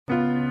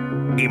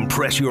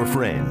Impress your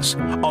friends,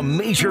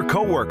 amaze your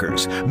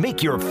coworkers,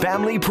 make your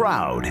family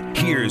proud.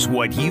 Here's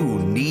what you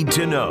need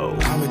to know.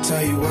 I'ma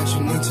tell you what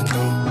you need to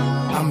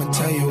know. I'ma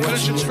tell you what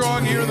Finishing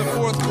strong here in the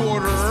fourth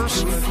quarter.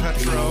 Smith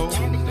Petro,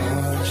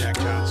 Jack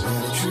Johnson.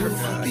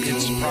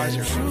 It's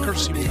surprising.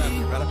 Courtesy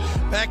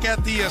of back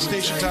at the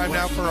station time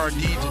now for our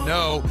Need to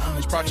Know.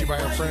 It's brought to you by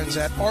our friends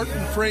at Art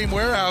and Frame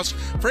Warehouse.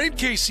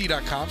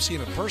 FrameKC.com. See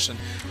them in person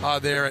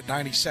there at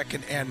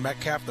 92nd and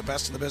Metcalf. The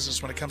best in the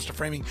business when it comes to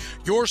framing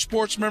your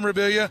sports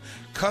memorabilia.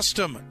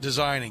 Custom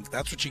designing.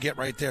 That's what you get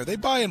right there. They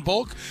buy in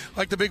bulk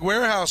like the big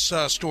warehouse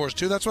stores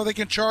do. That's why they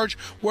can charge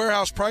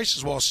warehouse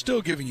prices while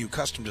still giving you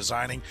custom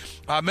designing.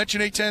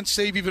 Mention 810,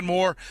 save even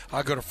more.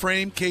 Go to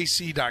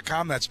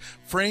FrameKC.com. That's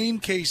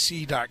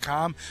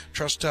FrameKC.com.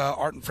 Trust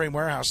Art and Frame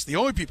Warehouse. The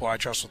only people I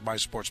trust with my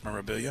sports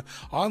memorabilia.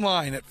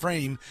 Online at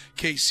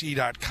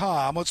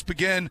FrameKC.com. Let's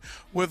begin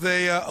with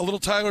a little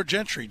Tyler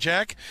Gentry.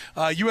 Jack,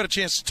 you had a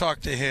chance to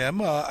talk to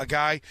him, a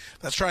guy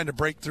that's trying to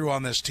break through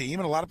on this team,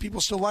 and a lot of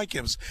people still like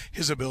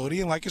his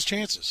ability and like his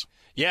chances.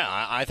 Yeah,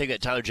 I think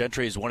that Tyler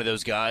Gentry is one of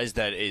those guys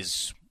that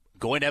is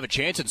going to have a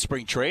chance in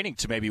spring training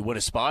to maybe win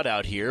a spot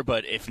out here.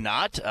 But if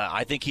not,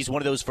 I think he's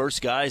one of those first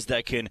guys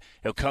that can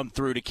come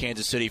through to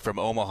Kansas City from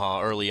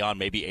Omaha early on,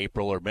 maybe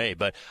April or May.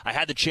 But I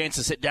had the chance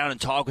to sit down and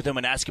talk with him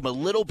and ask him a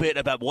little bit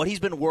about what he's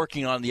been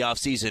working on in the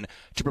offseason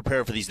to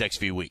prepare for these next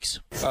few weeks.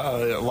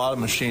 A lot of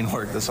machine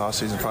work this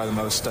offseason, probably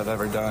the most I've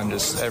ever done.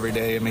 Just every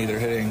day I'm either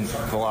hitting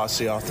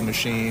velocity off the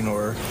machine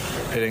or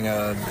hitting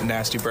a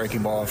nasty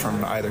breaking ball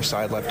from either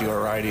side, lefty or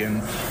righty.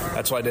 And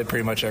that's what I did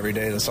pretty much every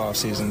day this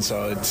offseason.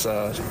 So it's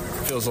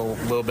feels a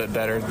little bit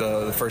better.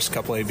 The first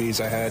couple live ABs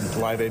I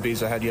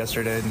had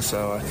yesterday, and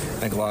so I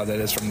think a lot of that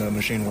is from the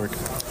machine work.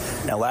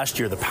 Now, last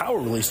year, the power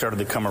really started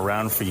to come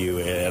around for you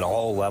at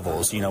all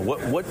levels. You know,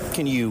 what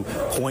can you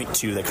point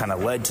to that kind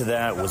of led to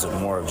that? Was it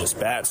more of just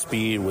bat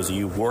speed? Was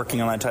you working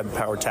on that type of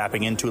power,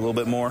 tapping into a little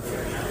bit more?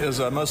 It was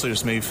mostly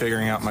just me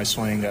figuring out my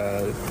swing.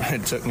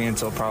 It took me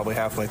until probably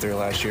halfway through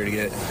last year to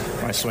get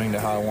my swing to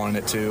how I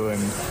wanted it to,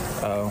 and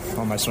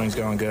when my swing's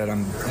going good,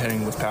 I'm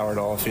hitting with power to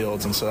all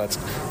fields, and so that's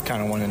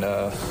kind of when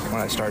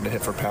I started to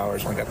hit for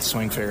powers, when I got the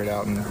swing figured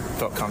out and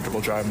felt comfortable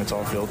driving it to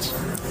all fields.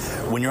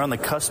 When you're on the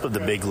cusp of the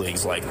big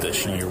leagues like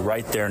this, you're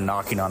right there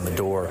knocking on the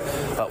door.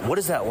 What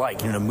is that like?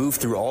 To move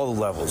through all the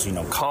levels,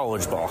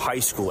 college ball, high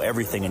school,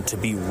 everything, and to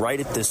be right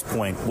at this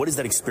point, what is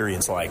that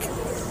experience like?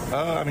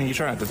 You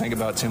try not to think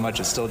about it too much.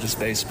 It's still just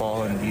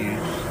baseball, and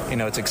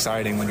it's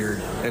exciting when you're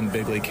in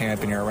big league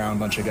camp and you're around a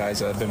bunch of guys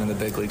that have been in the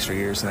big leagues for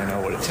years and they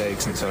know what it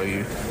takes, and so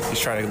you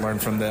just try to learn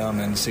from them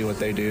and see what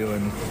they do,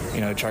 and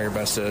try your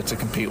best to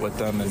compete with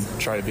them and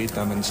try to beat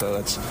them. And so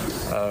that's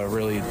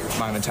really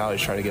my mentality,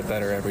 is try to get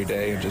better every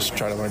day and just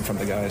try to learn from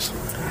the guys.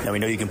 Now, we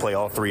know you can play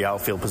all three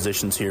outfield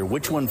positions here.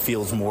 Which one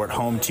feels more at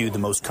home to you, the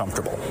most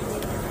comfortable?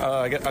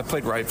 I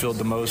played right field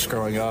the most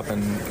growing up,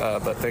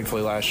 but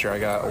thankfully last year I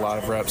got a lot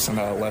of reps in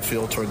left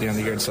field toward the end of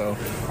the year, and so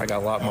I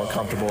got a lot more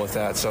comfortable with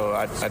that. So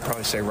I'd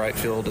probably say right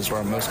field is where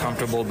I'm most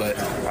comfortable, but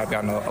I've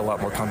gotten a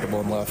lot more comfortable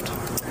in left.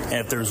 And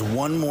if there's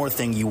one more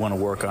thing you want to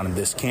work on in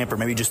this camp, or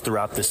maybe just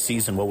throughout this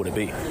season, what would it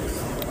be?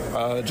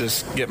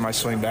 Just get my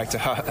swing back to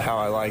how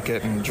I like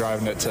it and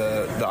driving it to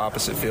the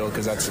opposite field,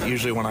 because that's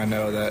usually when I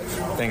know that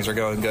things are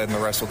going good and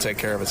the rest will take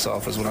care of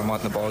itself, is when I'm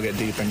letting the ball get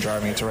deep and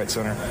driving it to right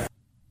center.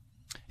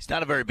 He's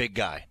not a very big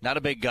guy. Not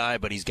a big guy,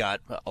 but he's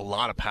got a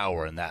lot of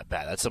power in that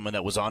bat. That's someone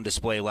that was on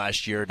display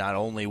last year, not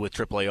only with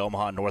AAA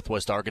Omaha and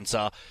Northwest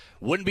Arkansas.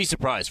 Wouldn't be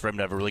surprised for him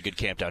to have a really good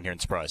camp down here in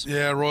Surprise.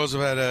 Yeah, Royals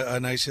have had a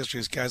nice history.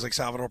 There's guys like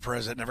Salvador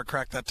Perez that never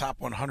cracked that top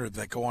 100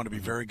 that go on to be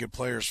very good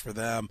players for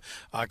them.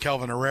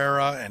 Kelvin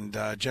Herrera and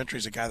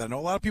Gentry's a guy that I know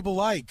a lot of people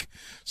like.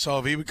 So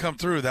if he would come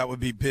through, that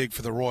would be big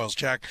for the Royals.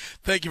 Jack,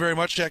 thank you very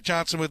much. Jack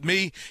Johnson with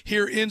me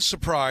here in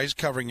Surprise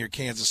covering your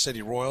Kansas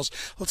City Royals.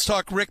 Let's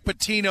talk Rick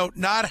Pitino.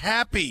 Not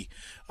happy.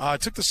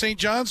 Took the St.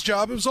 John's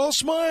job. It was all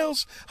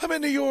smiles. I'm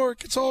in New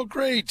York. It's all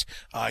great.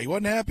 He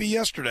wasn't happy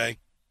yesterday.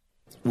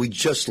 We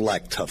just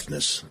lack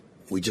toughness.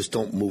 We just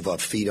don't move our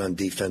feet on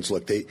defense.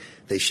 Look,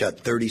 they shot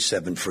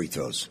 37 free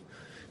throws.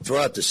 Throw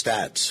out the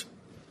stats.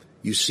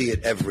 You see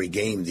it every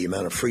game, the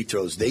amount of free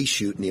throws they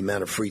shoot and the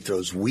amount of free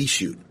throws we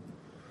shoot.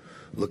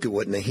 Look at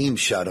what Naheem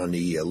shot on the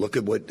year. Look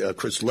at what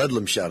Chris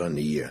Ledlam shot on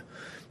the year.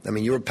 I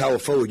mean, you're a power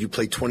forward. You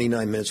play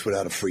 29 minutes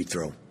without a free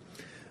throw.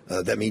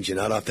 That means you're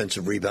not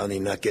offensive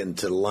rebounding, not getting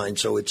to the line.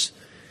 So it's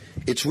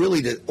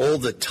really all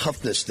the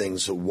toughness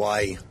things of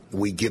why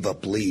we give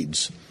up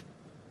leads.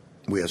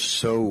 We are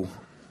so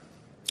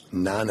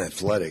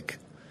non-athletic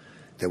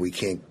that we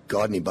can't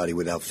guard anybody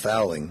without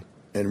fouling.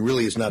 And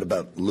really it's not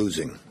about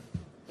losing.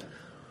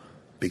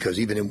 Because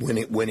even in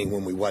winning,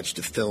 when we watch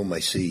the film, I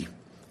see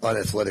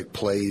unathletic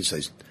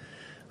plays.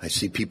 I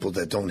see people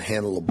that don't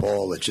handle the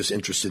ball, that's just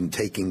interested in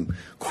taking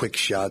quick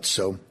shots.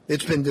 So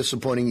it's been a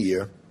disappointing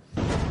year.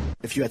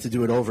 If you had to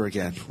do it over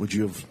again, would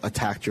you have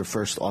attacked your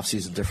first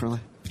offseason differently?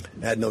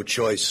 I had no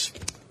choice.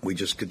 We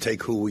just could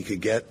take who we could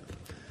get,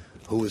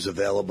 who was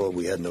available.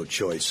 We had no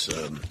choice.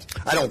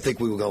 I don't think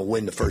we were going to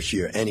win the first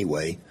year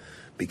anyway,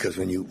 because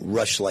when you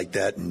rush like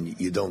that and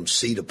you don't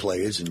see the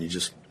players and you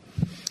just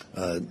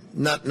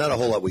not a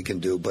whole lot we can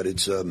do. But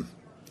it's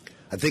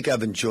I think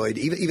I've enjoyed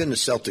even the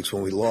Celtics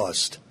when we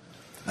lost.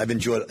 I've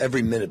enjoyed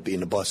every minute being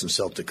the Boston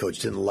Celtic coach.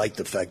 Didn't like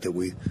the fact that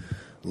we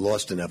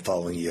lost in that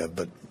following year,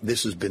 but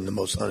this has been the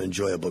most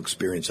unenjoyable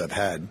experience I've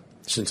had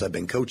since I've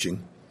been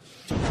coaching.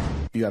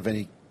 You have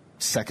any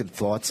second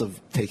thoughts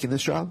of taking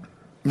this job?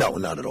 No,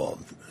 not at all.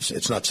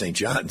 It's not St.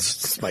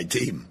 John's. It's my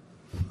team.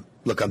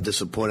 Look, I'm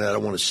disappointed. I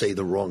don't want to say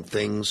the wrong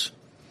things,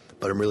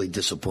 but I'm really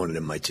disappointed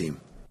in my team.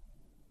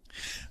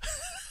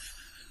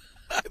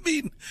 I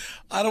mean,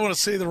 I don't want to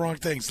say the wrong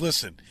things.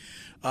 Listen,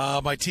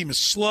 my team is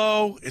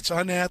slow. It's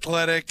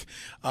unathletic.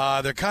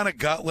 They're kind of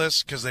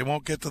gutless because they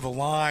won't get to the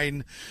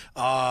line.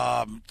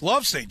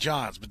 Love St.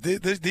 John's, but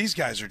these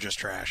guys are just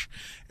trash.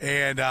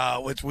 And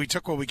we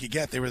took what we could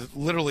get. They were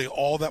literally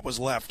all that was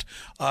left.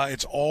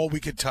 It's all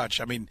we could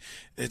touch. I mean,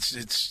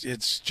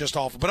 it's just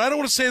awful. But I don't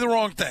want to say the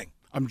wrong thing.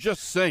 I'm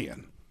just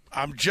saying.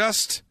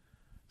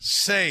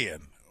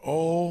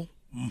 Oh,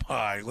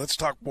 my. Let's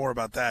talk more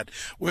about that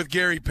with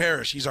Gary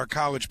Parrish. He's our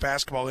college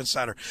basketball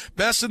insider.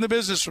 Best in the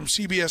business from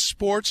CBS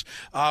Sports.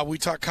 We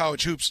talk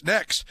college hoops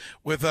next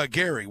with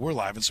Gary. We're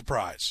live in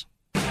Surprise.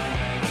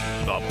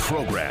 The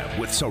program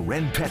with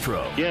Soren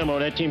Petro. Yeah, Mo,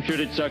 that team sure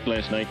did suck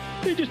last night.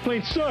 They just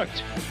plain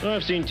sucked.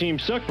 I've seen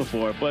teams suck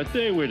before, but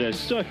they were the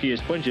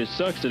suckiest bunch of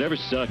sucks that ever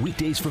sucked.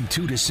 Weekdays from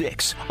 2 to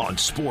 6 on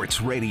Sports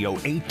Radio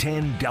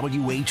 810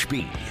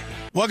 WHB.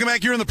 Welcome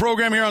back here in the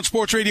program here on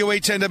Sports Radio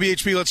 810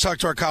 WHB. Let's talk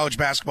to our college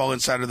basketball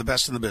insider, the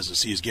best in the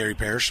business. He is Gary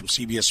Parrish from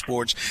CBS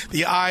Sports,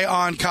 the Eye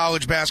on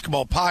College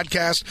Basketball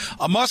podcast.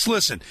 A must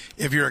listen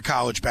if you're a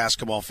college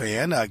basketball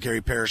fan.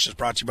 Gary Parrish is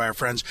brought to you by our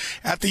friends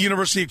at the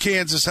University of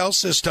Kansas Health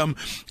System.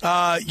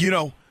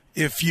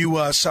 If you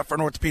suffer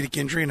an orthopedic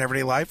injury in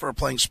everyday life or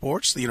playing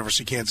sports, the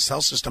University of Kansas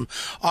Health System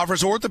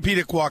offers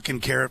orthopedic walk-in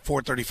care at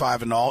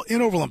 435 and all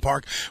in Overland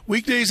Park.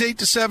 Weekdays 8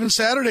 to 7,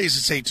 Saturdays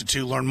it's 8 to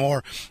 2. Learn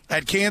more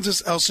at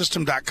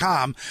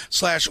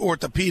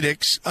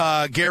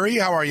kansashealthsystem.com/orthopedics. Gary,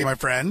 how are you, my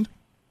friend?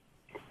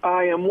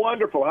 I am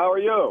wonderful. How are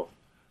you?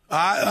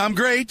 I'm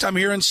great. I'm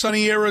here in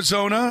sunny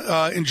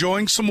Arizona,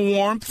 enjoying some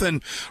warmth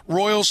and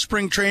Royal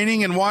spring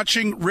training and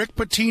watching Rick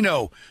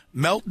Pitino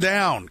melt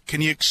down. Can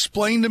you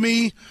explain to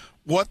me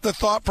what the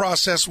thought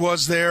process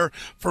was there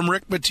from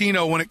Rick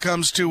Pitino when it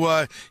comes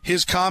to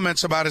his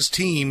comments about his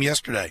team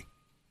yesterday?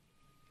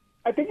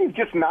 I think he's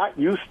just not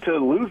used to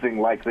losing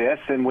like this,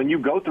 and when you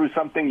go through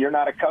something you're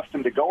not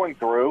accustomed to going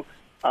through,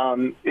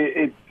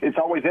 it's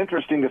always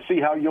interesting to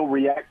see how you'll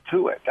react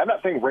to it. I'm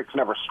not saying Rick's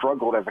never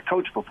struggled as a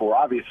coach before.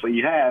 Obviously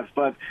he has,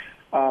 but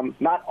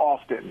not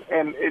often.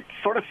 And it's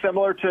sort of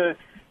similar to,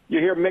 you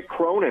hear Mick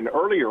Cronin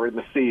earlier in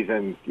the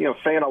season,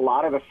 saying a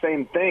lot of the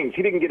same things.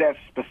 He didn't get as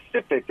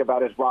specific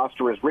about his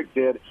roster as Rick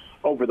did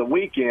over the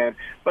weekend,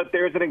 but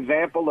there's an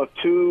example of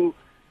two,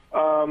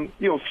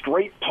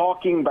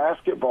 straight-talking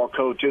basketball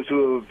coaches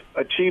who have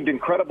achieved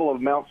incredible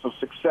amounts of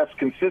success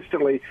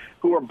consistently,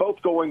 who are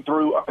both going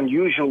through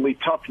unusually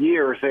tough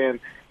years. And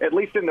at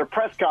least in their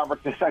press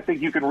conferences, I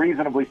think you can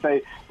reasonably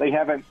say they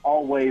haven't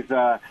always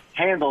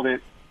handled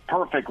it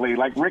perfectly.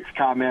 Like Rick's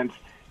comments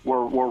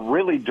were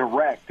really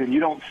direct, and you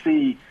don't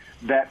see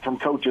that from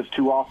coaches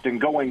too often,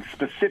 going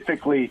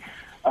specifically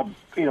at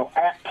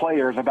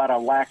players about a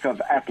lack of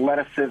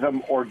athleticism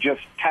or just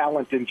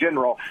talent in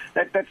general.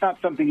 That's not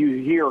something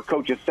you hear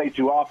coaches say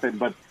too often,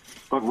 but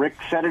Rick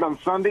said it on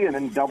Sunday and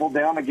then doubled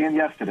down again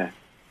yesterday.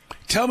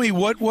 Tell me,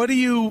 what do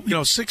you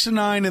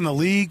 6-9 in the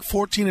league,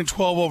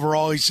 14-12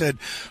 overall? He said,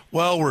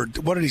 well,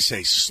 what did he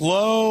say?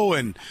 Slow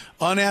and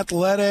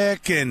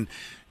unathletic, and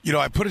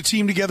I put a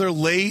team together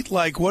late.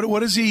 Like,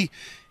 what is he?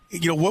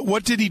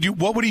 What did he do?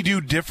 What would he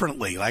do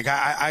differently? Like,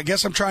 I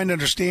guess I'm trying to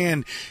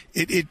understand.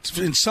 It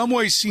in some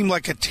ways seemed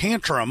like a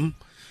tantrum,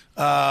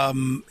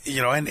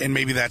 and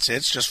maybe that's it.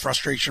 It's just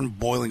frustration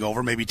boiling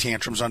over. Maybe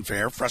tantrum's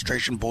unfair.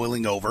 Frustration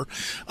boiling over,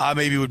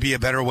 maybe would be a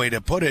better way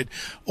to put it.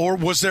 Or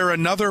was there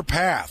another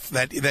path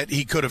that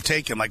he could have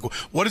taken? Like,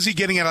 what is he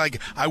getting at? Like,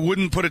 I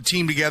wouldn't put a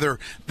team together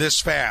this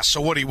fast. So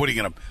what are you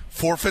going to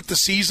forfeit the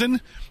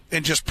season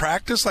and just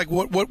practice? Like,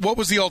 what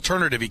was the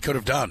alternative he could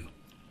have done?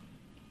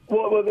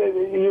 Well,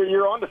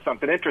 you're onto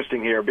something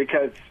interesting here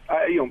because,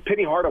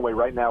 Penny Hardaway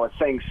right now is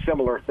saying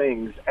similar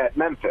things at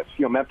Memphis.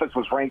 Memphis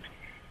was ranked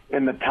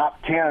in the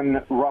top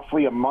 10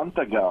 roughly a month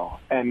ago,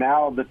 and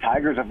now the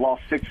Tigers have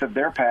lost 6 of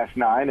their past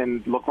 9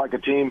 and look like a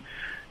team,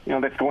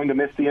 that's going to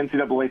miss the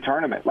NCAA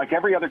tournament. Like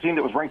every other team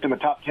that was ranked in the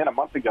top 10 a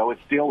month ago is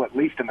still at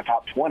least in the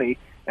top 20,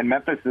 and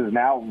Memphis is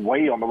now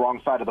way on the wrong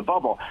side of the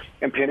bubble.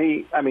 And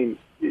Penny,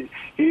 he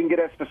didn't get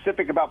as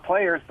specific about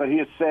players, but he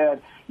has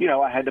said,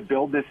 I had to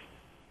build this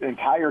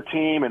entire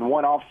team in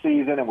one off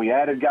season, and we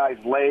added guys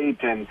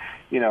late, and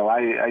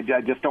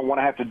I just don't want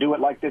to have to do it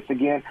like this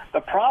again.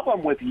 The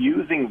problem with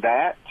using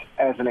that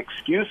as an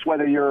excuse,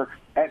 whether you're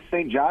at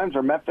St. John's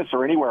or Memphis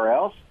or anywhere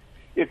else,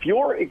 if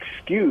your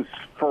excuse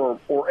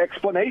or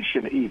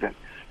explanation even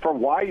for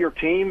why your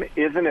team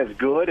isn't as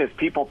good as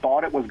people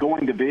thought it was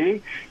going to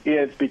be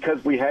is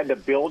because we had to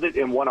build it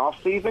in one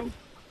off season,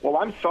 well,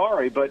 I'm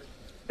sorry, but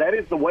that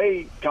is the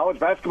way college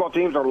basketball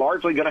teams are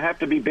largely going to have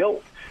to be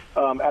built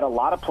at a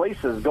lot of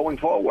places going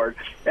forward.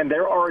 And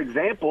there are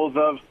examples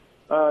of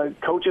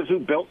coaches who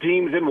built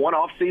teams in one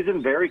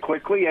offseason very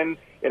quickly, and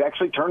it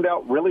actually turned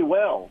out really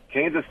well.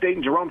 Kansas State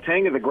and Jerome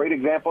Tang is a great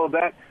example of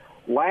that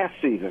last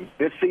season.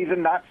 This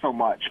season, not so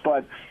much.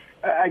 But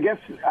I guess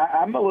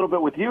I'm a little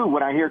bit with you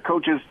when I hear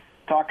coaches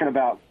talking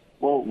about,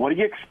 well, what do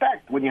you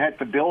expect when you have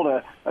to build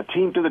a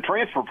team through the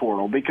transfer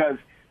portal? Because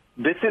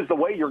this is the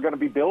way you're going to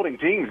be building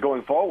teams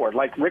going forward.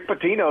 Like Rick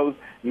Pitino's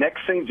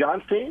next St.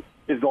 John's team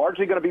is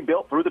largely going to be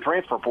built through the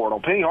transfer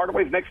portal. Penny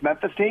Hardaway's next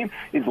Memphis team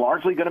is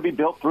largely going to be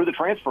built through the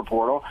transfer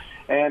portal.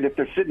 And if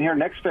they're sitting here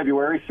next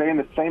February saying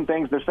the same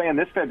things they're saying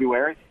this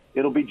February,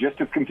 it'll be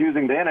just as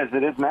confusing then as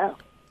it is now.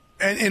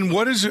 And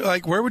what is it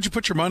like? Where would you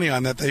put your money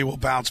on that they will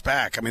bounce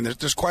back? I mean,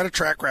 there's quite a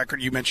track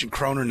record. You mentioned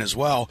Cronin as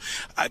well,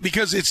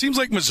 because it seems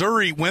like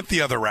Missouri went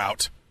the other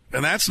route,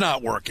 and that's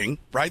not working,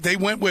 right? They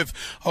went with,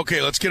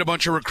 okay, let's get a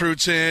bunch of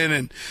recruits in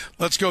and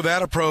let's go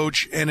that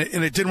approach, and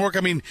it didn't work.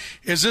 I mean,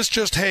 is this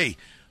just, hey,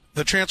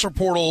 the transfer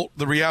portal,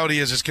 the reality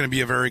is it's going to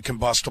be a very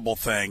combustible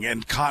thing,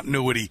 and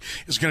continuity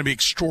is going to be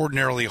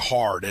extraordinarily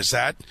hard. Is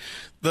that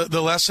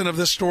the lesson of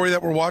this story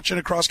that we're watching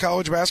across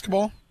college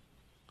basketball?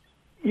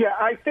 Yeah,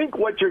 I think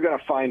what you're going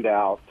to find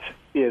out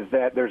is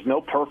that there's no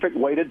perfect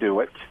way to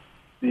do it.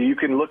 You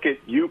can look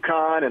at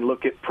UConn and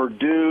look at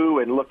Purdue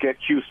and look at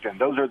Houston.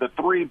 Those are the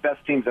three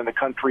best teams in the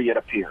country, it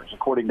appears,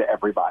 according to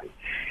everybody.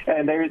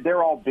 And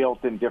they're all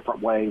built in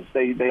different ways.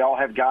 They all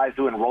have guys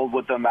who enrolled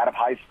with them out of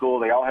high school.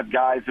 They all have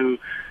guys who,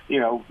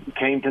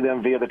 came to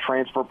them via the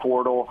transfer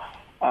portal.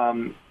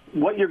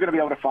 What you're going to be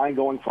able to find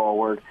going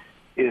forward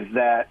is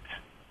that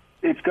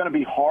it's going to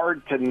be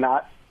hard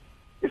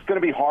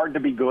to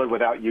be good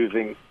without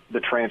using the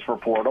transfer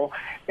portal.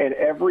 And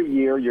every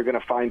year you're going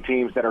to find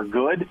teams that are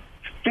good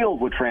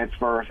filled with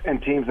transfers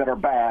and teams that are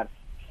bad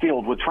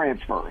filled with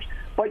transfers.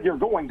 But you're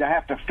going to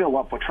have to fill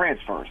up with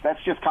transfers.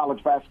 That's just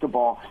college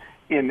basketball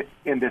in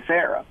this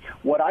era.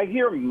 What I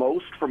hear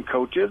most from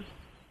coaches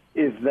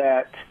is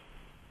that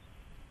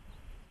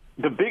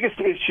the biggest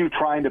issue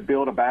trying to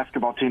build a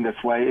basketball team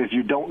this way is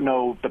you don't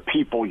know the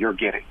people you're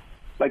getting.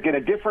 Like in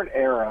a different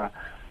era,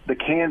 the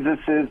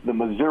Kansases, the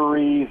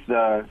Missouris,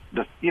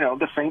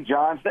 the St.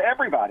 John's,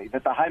 everybody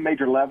at the high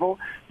major level,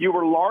 you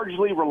were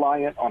largely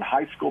reliant on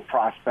high school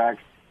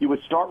prospects. You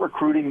would start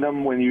recruiting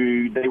them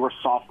when they were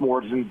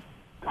sophomores in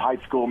high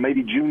school,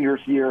 maybe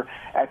juniors year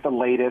at the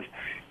latest.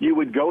 You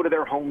would go to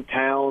their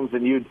hometowns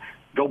and you'd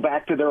go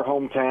back to their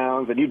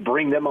hometowns and you'd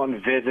bring them on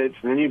visits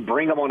and then you'd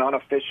bring them on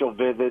unofficial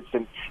visits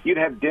and you'd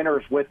have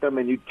dinners with them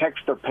and you'd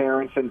text their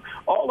parents, and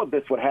all of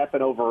this would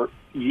happen over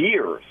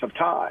years of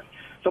time.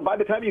 So by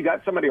the time you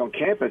got somebody on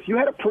campus, you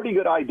had a pretty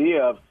good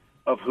idea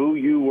of who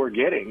you were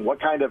getting,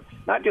 what kind of,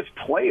 not just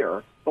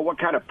player, but what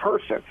kind of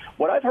person.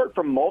 What I've heard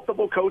from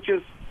multiple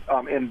coaches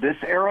in this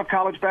era of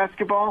college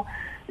basketball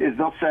is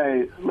they'll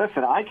say,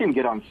 listen, I can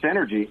get on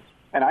Synergy,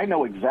 and I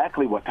know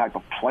exactly what type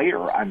of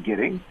player I'm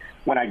getting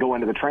when I go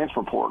into the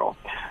transfer portal.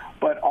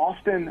 But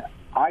Austin,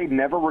 I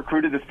never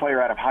recruited this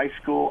player out of high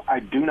school. I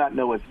do not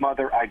know his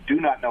mother. I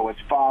do not know his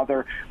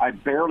father. I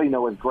barely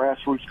know his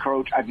grassroots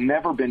coach. I've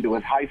never been to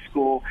his high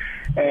school.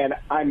 And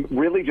I'm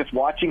really just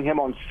watching him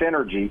on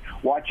Synergy,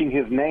 watching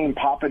his name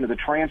pop into the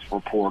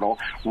transfer portal,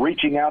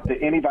 reaching out to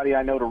anybody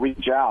I know to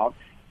reach out,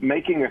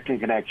 making a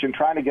connection,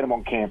 trying to get them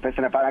on campus.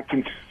 And if I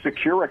can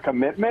secure a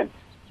commitment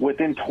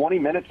within 20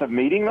 minutes of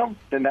meeting them,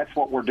 then that's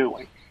what we're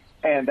doing.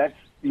 And that's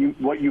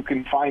what you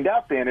can find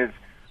out then is,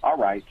 all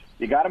right,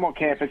 you got them on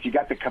campus, you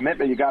got the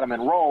commitment, you got them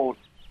enrolled,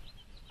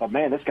 but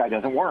man, this guy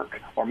doesn't work.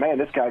 Or man,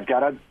 this guy's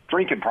got a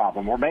drinking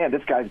problem. Or man,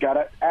 this guy's got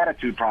an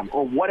attitude problem.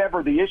 Or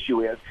whatever the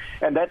issue is.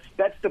 And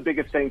that's the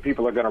biggest thing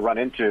people are going to run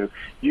into.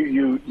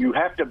 You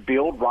have to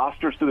build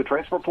rosters through the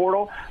transfer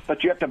portal,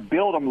 but you have to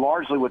build them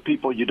largely with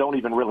people you don't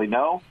even really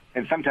know.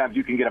 And sometimes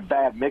you can get a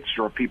bad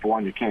mixture of people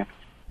on your campus.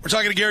 We're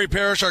talking to Gary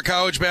Parrish, our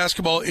college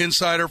basketball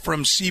insider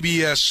from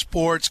CBS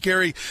Sports.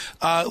 Gary,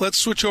 let's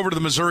switch over to the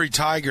Missouri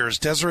Tigers.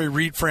 Desiree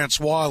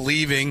Reed-Francois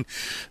leaving.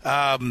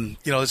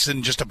 This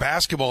isn't just a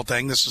basketball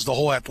thing. This is the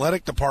whole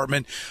athletic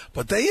department.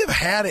 But they have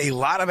had a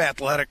lot of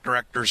athletic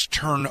directors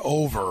turn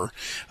over.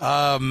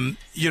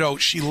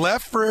 She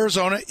left for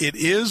Arizona. It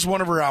is one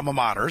of her alma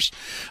maters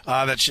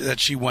that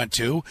she went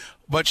to.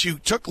 But she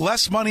took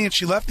less money and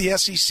she left the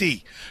SEC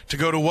to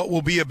go to what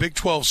will be a Big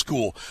 12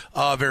 school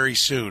very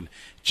soon.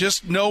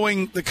 Just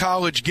knowing the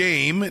college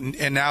game,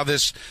 and now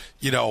this,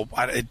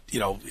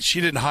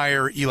 she didn't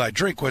hire Eli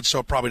Drinkwitz, so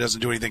it probably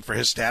doesn't do anything for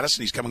his status,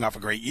 and he's coming off a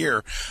great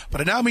year. But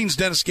it now means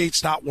Dennis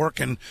Gates not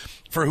working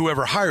for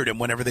whoever hired him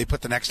whenever they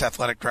put the next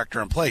athletic director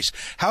in place.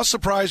 How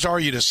surprised are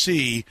you to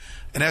see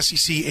an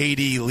SEC AD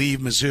leave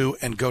Mizzou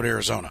and go to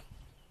Arizona?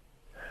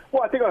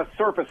 Well, I think on a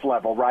surface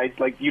level, right,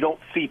 like you don't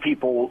see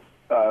people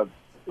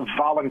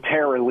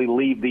voluntarily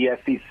leave the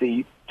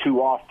SEC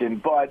too often,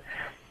 but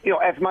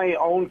as my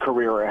own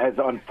career has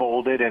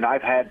unfolded and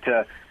I've had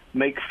to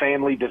make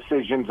family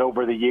decisions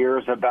over the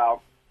years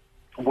about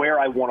where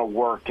I want to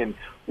work and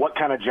what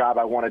kind of job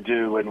I want to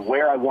do and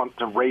where I want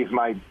to raise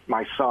my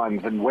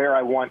sons and where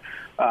I want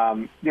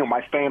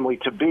my family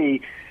to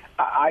be,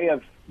 I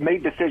have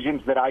made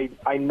decisions that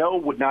I know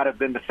would not have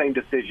been the same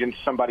decisions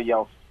somebody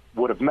else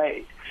would have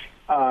made.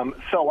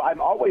 So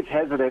I'm always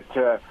hesitant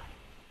to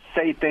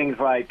say things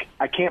like,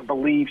 I can't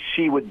believe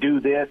she would do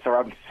this, or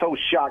I'm so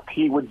shocked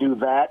he would do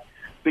that,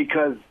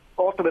 because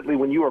ultimately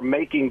when you are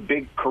making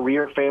big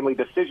career family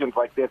decisions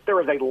like this,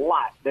 there is a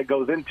lot that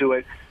goes into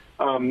it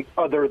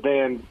other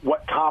than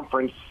what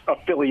conference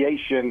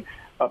affiliation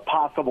a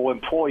possible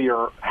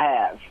employer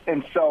has.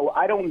 And so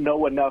I don't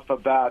know enough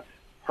about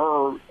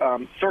her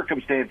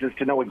circumstances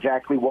to know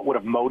exactly what would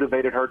have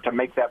motivated her to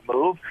make that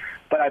move.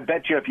 But I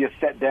bet you if you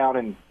sat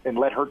down and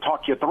let her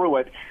talk you through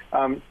it,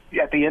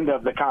 at the end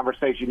of the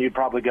conversation, you'd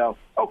probably go,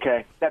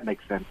 okay, that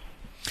makes sense.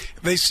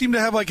 They seem to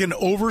have like an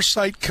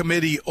oversight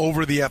committee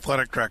over the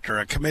athletic director,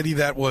 a committee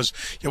that was,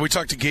 we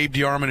talked to Gabe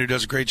DeArmond, who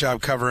does a great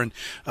job covering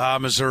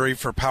Missouri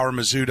for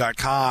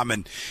PowerMizzou.com.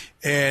 And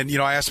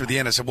I asked him at the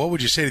end, I said, what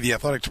would you say to the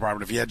athletic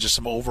department if you had just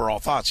some overall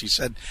thoughts? He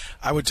said,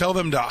 I would tell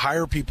them to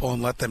hire people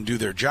and let them do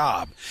their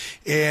job.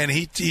 And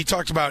he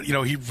talked about,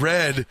 he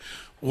read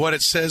what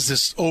it says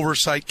this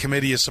oversight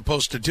committee is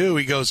supposed to do.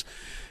 He goes,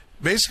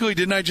 basically,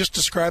 didn't I just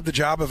describe the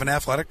job of an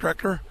athletic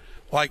director?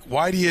 Like,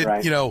 why do you,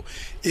 right.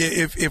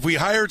 If we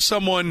hired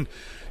someone,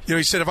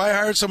 he said, if I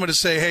hired someone to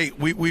say, hey,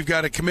 we've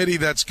got a committee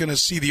that's going to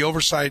see the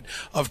oversight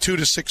of 2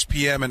 to 6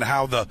 p.m. and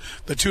how the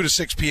 2 to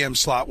 6 p.m.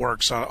 slot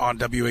works on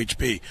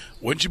WHP,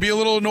 wouldn't you be a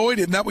little annoyed?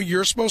 Isn't that what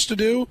you're supposed to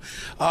do?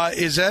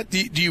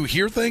 Do you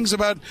hear things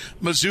about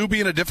Mizzou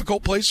being a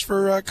difficult place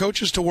for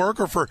coaches to work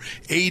or for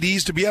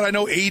ADs to be at? I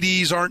know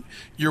ADs aren't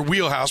your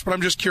wheelhouse, but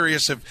I'm just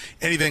curious if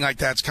anything like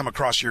that's come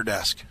across your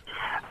desk.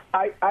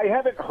 I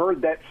haven't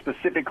heard that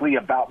specifically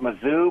about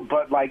Mizzou,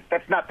 but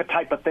that's not the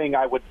type of thing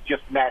I would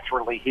just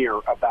naturally hear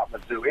about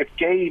Mizzou. If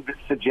Gabe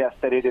suggests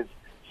that it is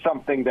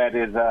something that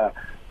is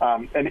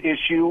an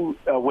issue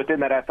within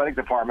that athletic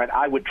department,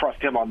 I would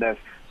trust him on this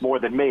more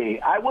than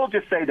me. I will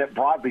just say that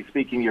broadly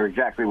speaking, you're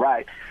exactly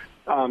right.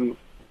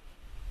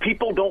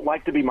 People don't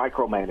like to be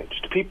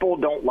micromanaged. People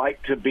don't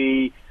like to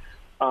be,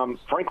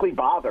 frankly,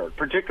 bothered,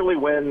 particularly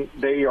when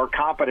they are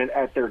competent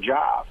at their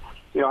job.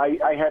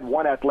 I had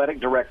one athletic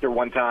director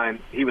one time.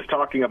 He was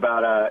talking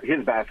about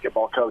his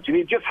basketball coach, and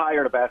he just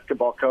hired a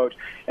basketball coach.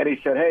 And he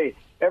said, hey,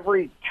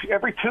 every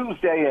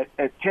Tuesday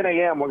at 10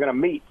 a.m. we're going to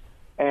meet.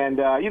 And,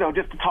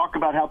 just to talk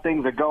about how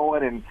things are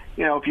going. And,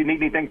 if you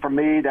need anything from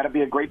me, that'd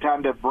be a great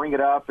time to bring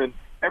it up. And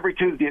every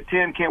Tuesday at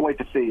 10, can't wait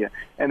to see you.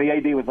 And the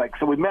AD was like,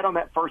 so we met on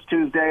that first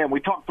Tuesday, and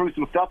we talked through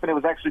some stuff, and it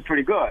was actually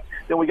pretty good.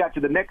 Then we got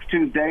to the next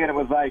Tuesday, and it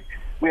was like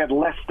we had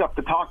less stuff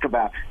to talk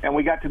about. And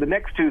we got to the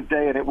next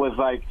Tuesday, and it was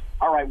like,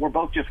 all right, we're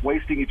both just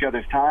wasting each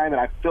other's time,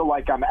 and I feel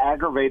like I'm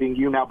aggravating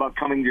you now about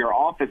coming to your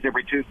office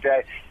every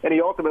Tuesday. And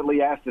he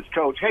ultimately asked his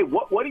coach, hey,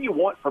 what do you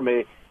want from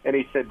me? And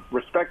he said,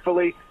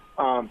 respectfully,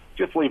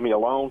 just leave me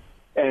alone.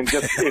 And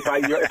just if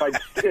I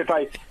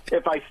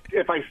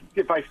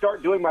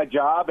start doing my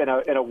job in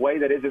a way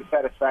that isn't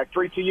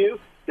satisfactory to you,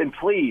 then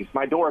please,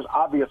 my door is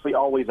obviously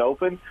always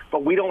open.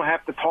 But we don't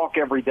have to talk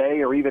every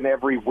day or even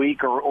every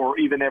week or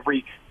even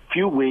every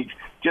few weeks.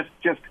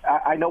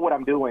 I know what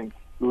I'm doing.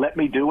 Let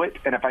me do it,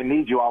 and if I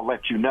need you, I'll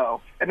let you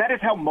know. And that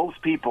is how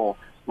most people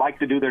like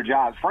to do their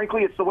jobs.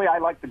 Frankly, it's the way I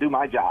like to do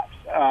my jobs.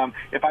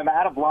 If I'm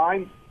out of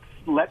line,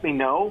 let me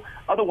know.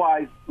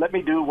 Otherwise, let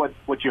me do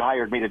what you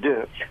hired me to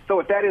do. So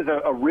if that is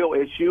a real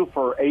issue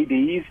for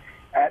ADs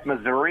at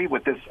Missouri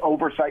with this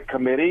oversight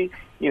committee,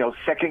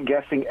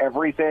 second-guessing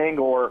everything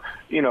or,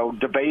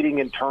 debating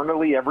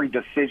internally every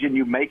decision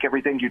you make,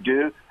 everything you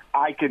do,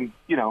 I can,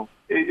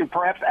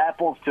 perhaps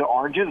apples to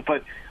oranges,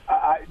 but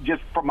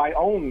just from my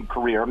own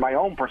career, my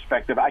own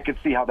perspective, I could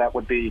see how that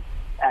would be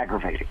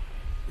aggravating.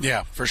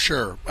 Yeah, for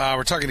sure.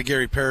 We're talking to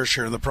Gary Parrish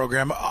here in the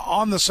program.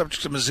 On the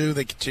subject of Mizzou,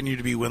 they continue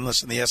to be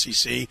winless in the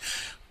SEC.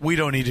 We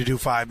don't need to do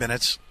 5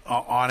 minutes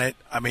on it.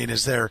 I mean,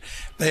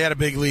 they had a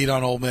big lead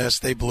on Ole Miss.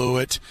 They blew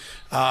it.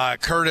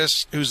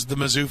 Curtis, who's the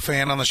Mizzou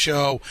fan on the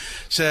show,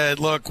 said,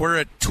 look, we're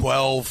at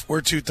 12.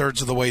 We're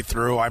 2/3 of the way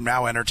through. I'm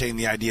now entertaining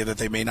the idea that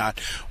they may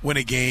not win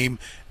a game.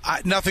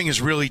 Nothing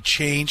has really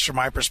changed from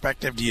my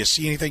perspective. Do you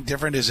see anything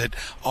different? Is it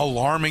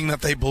alarming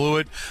that they blew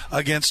it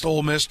against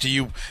Ole Miss? Do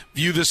you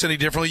view this any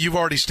differently? You've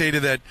already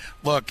stated that,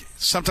 look,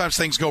 sometimes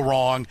things go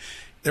wrong.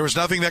 There was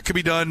nothing that could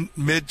be done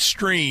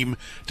midstream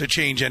to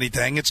change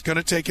anything. It's going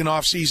to take an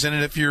off season,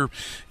 and if you're,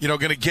 going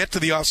to get to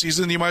the off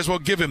season, you might as well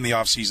give him the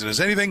off season. Has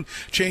anything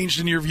changed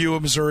in your view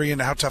of Missouri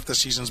and how tough this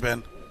season's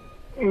been?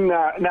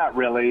 No, not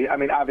really. I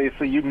mean,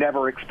 obviously, you'd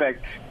never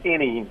expect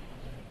any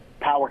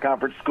power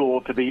conference school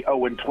to be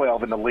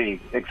 0-12 in the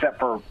league, except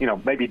for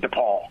maybe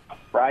DePaul,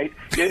 right?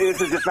 This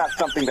is just not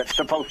something that's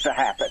supposed to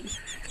happen,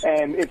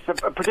 and it's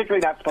particularly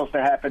not supposed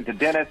to happen to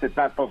Dennis. It's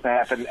not supposed to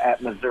happen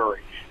at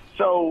Missouri.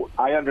 So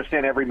I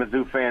understand every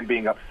Mizzou fan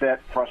being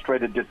upset,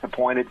 frustrated,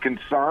 disappointed,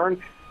 concerned.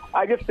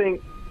 I just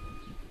think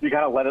you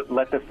got to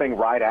let this thing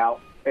ride out,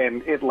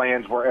 and it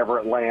lands wherever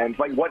it lands.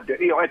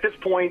 At this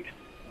point,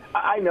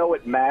 I know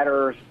it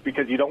matters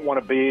because you don't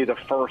want to be the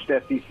first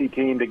SEC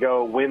team to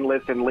go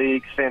winless in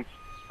league since,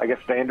 I guess,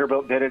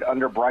 Vanderbilt did it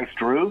under Bryce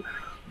Drew.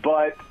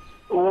 But,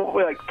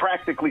 like,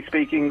 practically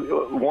speaking,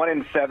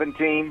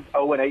 1-17,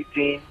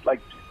 0-18,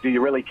 like, do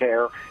you really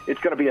care?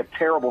 It's going to be a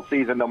terrible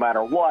season no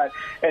matter what,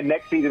 and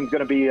next season's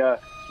going to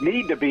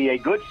need to be a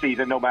good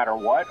season no matter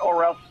what,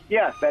 or else,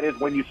 yes, that is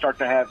when you start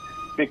to have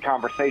big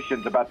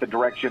conversations about the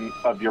direction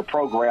of your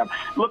program.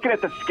 Looking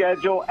at the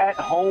schedule, at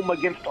home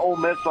against Ole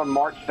Miss on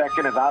March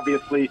 2nd is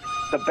obviously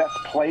the best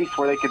place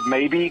where they could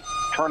maybe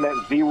turn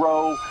that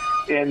 0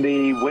 in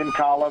the win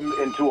column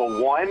into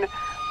a 1.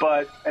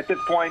 But at this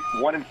point,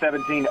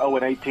 1-17,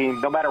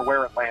 0-18, no matter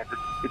where it lands,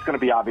 it's going to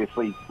be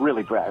obviously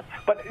really bad.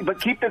 But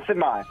keep this in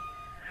mind.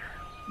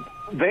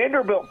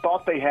 Vanderbilt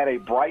thought they had a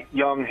bright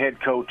young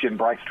head coach in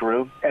Bryce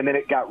Drew, and then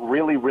it got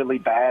really, really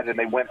bad, and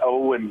they went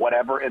 0 and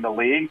whatever in the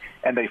league,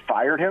 and they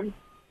fired him.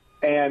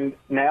 And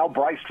now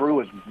Bryce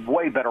Drew is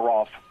way better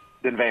off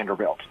than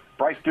Vanderbilt.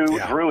 Bryce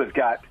Drew has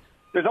got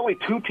 – there's only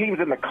 2 teams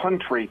in the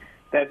country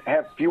that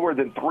have fewer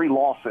than 3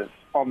 losses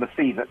on the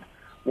season.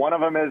 One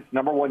of them is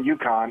number 1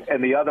 UConn,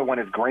 and the other one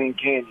is Grand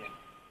Canyon,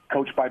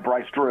 coached by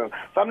Bryce Drew.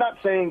 So I'm not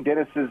saying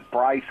Dennis is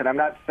Bryce, and I'm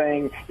not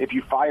saying if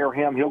you fire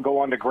him, he'll go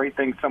on to great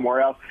things somewhere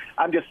else.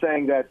 I'm just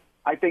saying that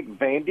I think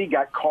Vandy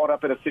got caught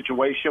up in a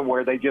situation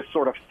where they just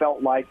sort of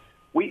felt like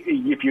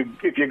if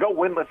you go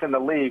winless in the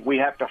league, we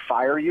have to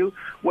fire you,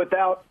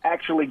 without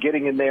actually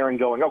getting in there and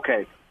going,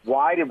 okay,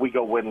 why did we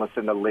go winless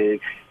in the league?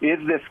 Is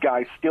this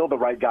guy still the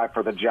right guy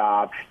for the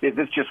job? Is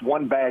this just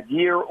one bad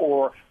year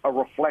or a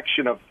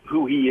reflection of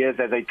who he is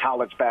as a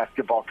college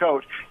basketball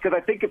coach? Because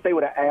I think if they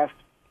would have asked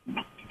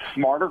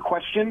smarter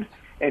questions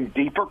and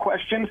deeper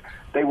questions,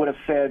 they would have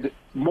said,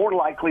 more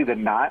likely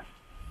than not,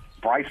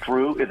 Bryce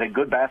Drew is a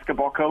good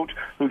basketball coach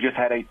who just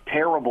had a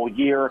terrible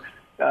year,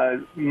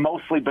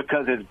 mostly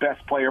because his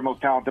best player,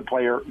 most talented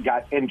player,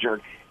 got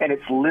injured. And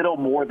it's little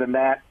more than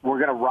that. We're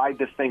going to ride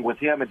this thing with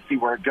him and see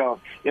where it goes.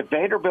 If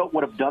Vanderbilt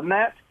would have done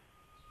that,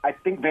 I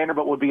think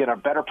Vanderbilt would be in a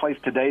better place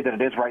today than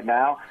it is right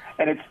now.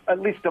 And it's at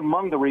least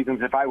among the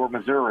reasons, if I were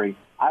Missouri,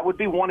 I would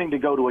be wanting to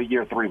go to a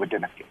year 3 with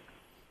Dennis Gates.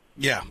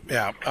 Yeah.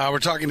 We're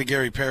talking to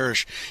Gary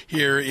Parrish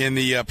here in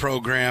the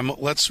program.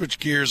 Let's switch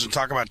gears and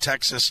talk about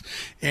Texas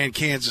and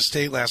Kansas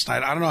State last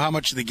night. I don't know how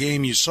much of the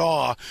game you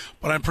saw,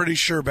 but I'm pretty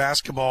sure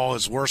basketball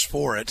is worse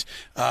for it.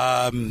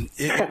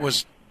 It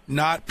was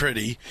not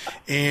pretty.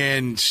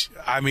 And,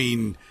 I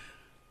mean,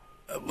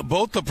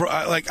 both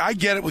I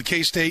get it with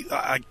K-State.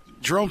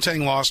 Jerome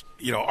Tang lost,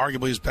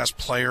 arguably his best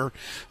player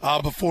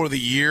before the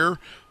year.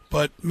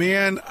 But,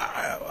 man,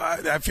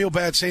 I feel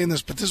bad saying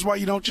this, but this is why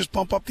you don't just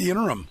bump up the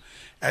interim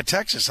at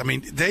Texas. I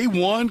mean, they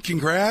won.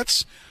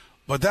 Congrats.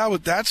 But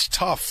that's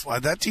tough.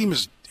 That team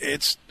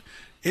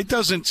it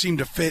doesn't seem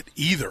to fit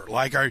either.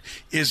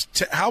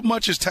 How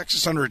much is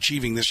Texas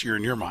underachieving this year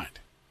in your mind?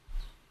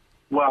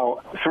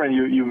 Well, Seren,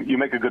 you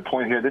make a good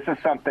point here. This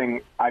is something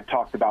I've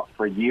talked about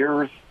for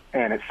years,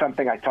 and it's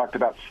something I talked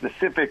about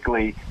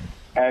specifically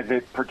as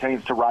it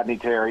pertains to Rodney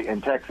Terry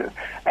in Texas.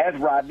 As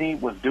Rodney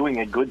was doing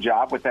a good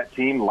job with that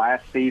team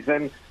last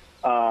season,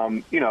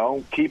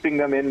 keeping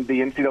them in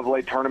the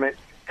NCAA tournament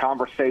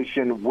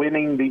conversation,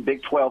 winning the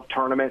Big 12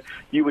 tournament,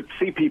 you would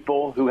see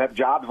people who have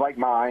jobs like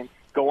mine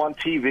go on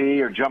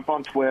TV or jump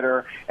on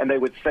Twitter, and they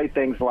would say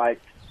things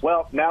like,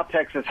 well, now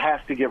Texas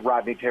has to give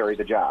Rodney Terry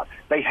the job.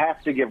 They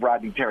have to give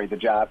Rodney Terry the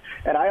job.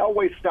 And I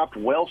always stopped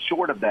well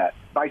short of that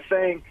by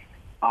saying,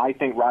 I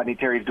think Rodney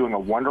Terry is doing a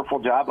wonderful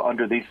job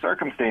under these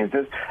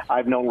circumstances.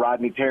 I've known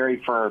Rodney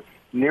Terry for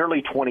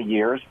nearly 20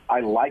 years. I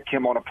like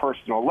him on a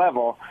personal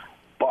level.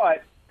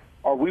 But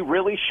are we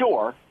really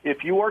sure,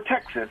 if you are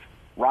Texas,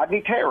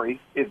 Rodney Terry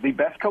is the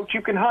best coach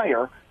you can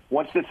hire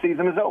once this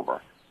season is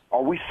over?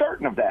 Are we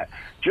certain of that?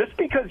 Just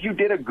because you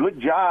did a good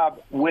job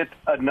with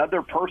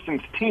another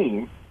person's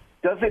team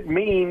doesn't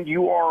mean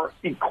you are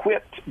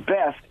equipped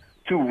best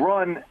to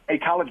run a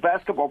college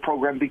basketball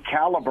program the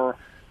caliber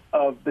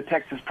of the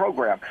Texas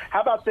program.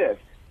 How about this?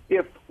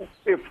 If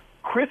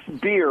Chris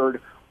Beard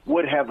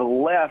would have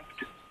left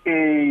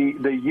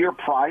the year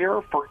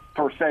prior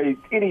for, say,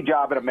 any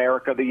job in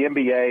America, the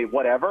NBA,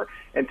 whatever,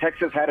 and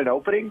Texas had an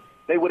opening,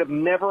 they would have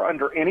never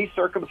under any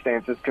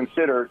circumstances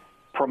considered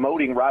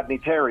promoting Rodney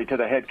Terry to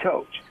the head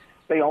coach.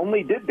 They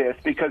only did this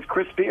because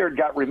Chris Beard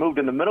got removed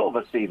in the middle of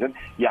a season.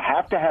 You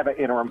have to have an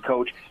interim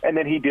coach, and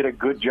then he did a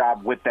good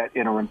job with that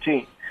interim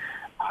team.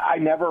 I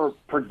never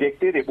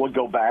predicted it would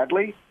go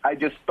badly. I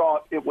just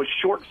thought it was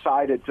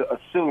short-sighted to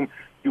assume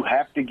you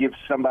have to give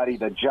somebody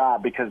the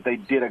job because they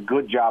did a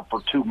good job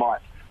for 2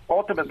 months.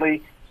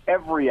 Ultimately,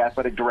 every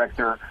athletic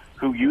director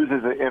who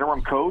uses an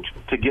interim coach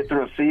to get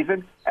through a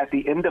season, at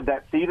the end of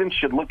that season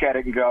should look at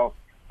it and go,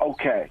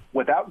 okay,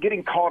 without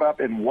getting caught up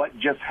in what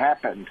just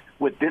happened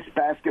with this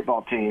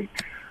basketball team,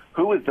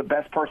 who is the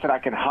best person I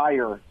can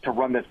hire to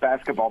run this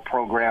basketball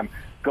program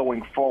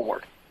going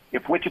forward?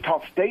 If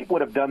Wichita State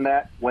would have done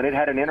that when it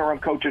had an interim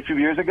coach a few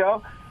years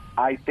ago,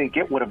 I think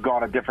it would have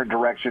gone a different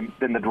direction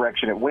than the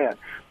direction it went.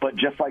 But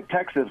just like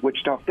Texas,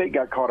 Wichita State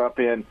got caught up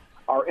in,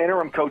 our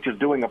interim coach is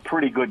doing a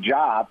pretty good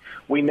job.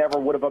 We never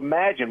would have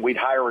imagined we'd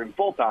hire him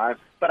full-time,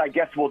 but I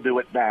guess we'll do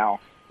it now.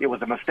 It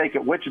was a mistake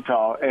at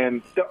Wichita,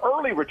 and the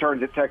early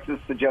returns at Texas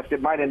suggest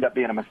it might end up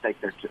being a mistake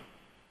there, too.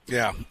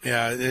 Yeah,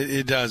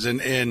 it does.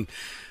 And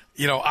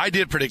you know, I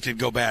did predict it'd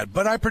go bad,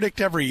 but I predict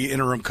every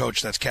interim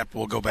coach that's kept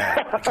will go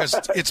bad because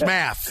it's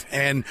math,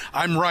 and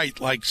I'm right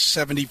like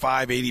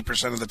 75,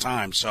 80% of the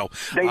time. So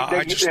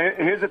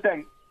here's the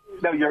thing.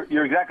 No,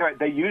 you're exactly right.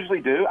 They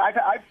usually do.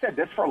 I've said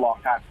this for a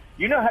long time.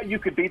 You know how you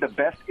could be the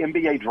best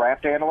NBA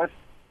draft analyst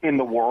in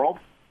the world?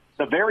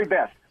 The very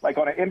best. Like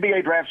on an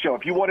NBA draft show,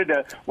 if you wanted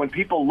to, when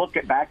people look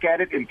back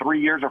at it in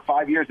 3 years or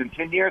 5 years and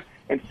 10 years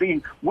and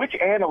see which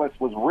analyst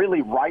was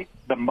really right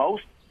the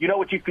most, you know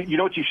what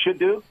you should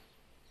do?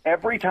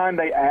 Every time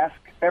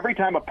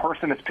a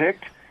person is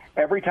picked,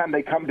 every time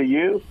they come to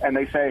you and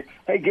they say,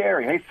 "Hey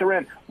Gary, hey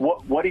Soren,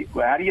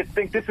 how do you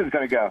think this is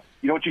going to go?"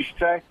 You know what you should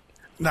say?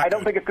 I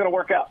don't think it's going to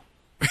work out.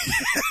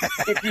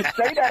 If you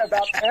say that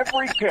about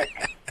every pick,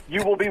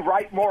 you will be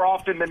right more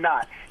often than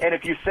not. And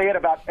if you say it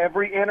about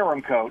every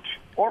interim coach,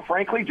 or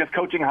frankly, just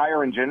coaching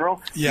higher in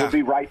general, you'll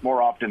be right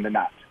more often than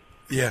not.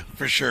 Yeah,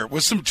 for sure.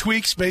 With some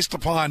tweaks based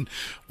upon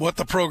what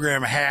the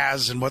program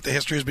has and what the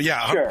history is. But yeah,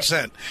 100%.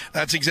 Sure.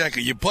 That's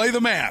exactly. You play the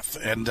math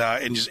and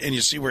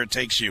you see where it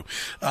takes you.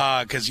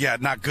 Because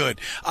not good.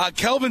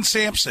 Kelvin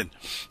Sampson,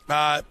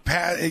 tied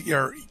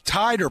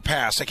or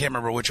passed, I can't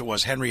remember which it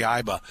was, Henry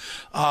Iba,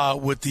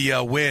 with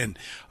the win.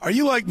 Are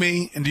you like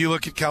me, and do you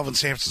look at Kelvin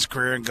Sampson's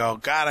career and go,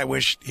 God, I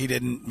wish he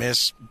didn't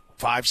miss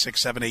 5,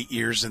 6, 7, 8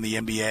 years in the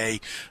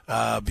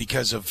NBA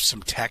because of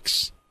some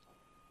techs?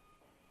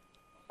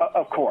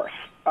 Of course.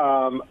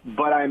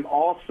 But I'm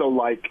also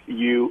like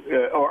you,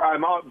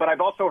 but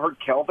I've also heard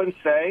Kelvin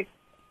say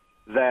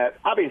that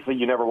obviously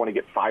you never want to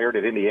get fired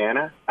at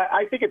Indiana.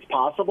 I think it's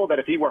possible that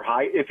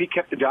if he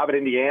kept the job at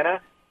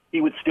Indiana,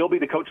 he would still be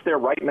the coach there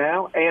right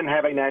now and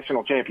have a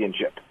national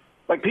championship.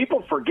 Like,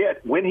 people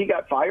forget when he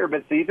got fired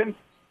mid-season,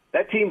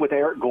 that team with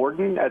Eric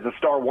Gordon as a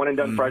star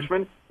one-and-done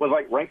freshman was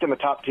like ranked in the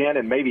top 10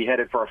 and maybe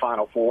headed for a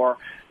Final Four.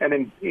 And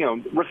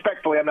then,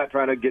 respectfully, I'm not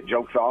trying to get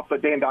jokes off,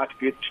 but Dan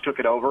Dotzke took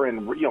it over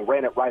and,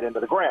 ran it right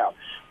into the ground.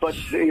 But,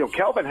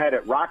 Kelvin had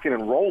it rocking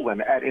and rolling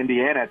at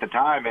Indiana at the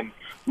time. And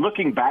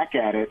looking back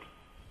at it,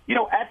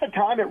 at the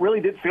time it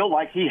really did feel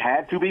like he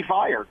had to be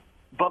fired.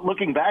 But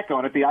looking back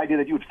on it, the idea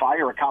that you would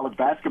fire a college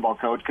basketball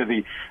coach because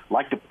he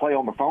liked to play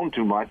on the phone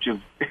too much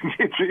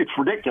it's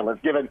ridiculous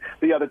given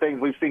the other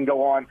things we've seen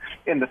go on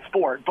in the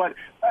sport. But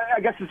I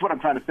guess that's what I'm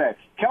trying to say.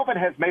 Kelvin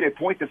has made a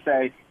point to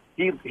say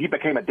he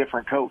became a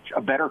different coach, a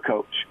better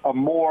coach, a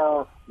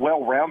more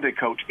well-rounded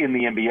coach in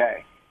the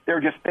NBA. There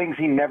are just things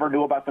he never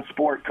knew about the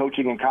sport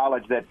coaching in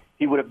college that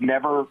he would have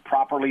never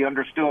properly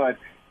understood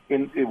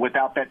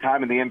without that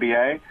time in the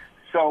NBA.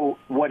 So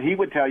what he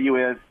would tell you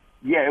is,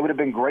 yeah, it would have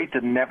been great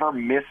to never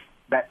miss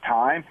that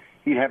time.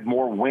 He'd have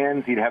more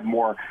wins. He'd have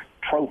more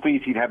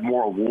trophies. He'd have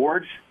more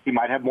awards. He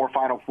might have more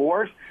Final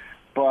Fours,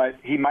 but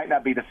he might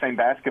not be the same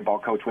basketball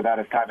coach without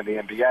his time in the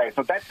NBA.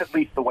 So that's at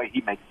least the way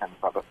he makes sense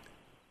of it.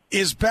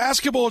 Is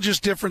basketball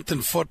just different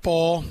than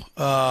football?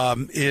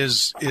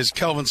 Is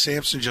Kelvin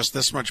Sampson just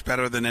this much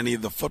better than any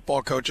of the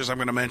football coaches I'm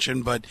going to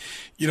mention? But,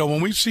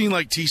 when we've seen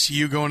like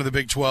TCU go into the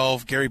Big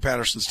 12, Gary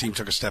Patterson's team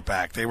took a step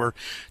back. They were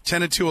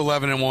 10-2,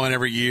 11-1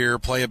 every year,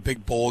 play a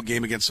big bowl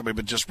game against somebody,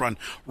 but just run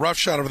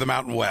roughshod over the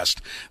Mountain West.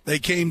 They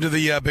came to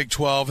the Big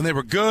 12, and they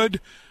were good,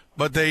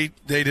 but they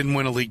didn't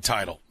win a league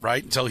title,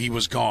 right, until he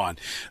was gone.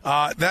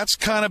 That's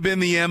kind of been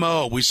the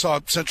MO. We saw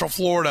Central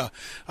Florida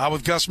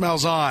with Gus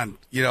Malzahn,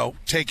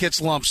 take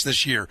its lumps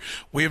this year.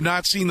 We have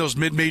not seen those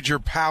mid-major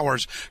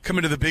powers come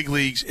into the big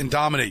leagues and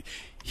dominate.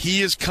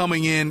 He is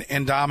coming in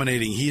and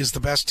dominating. He is the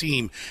best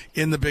team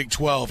in the Big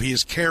 12. He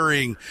is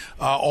carrying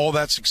all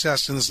that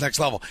success in this next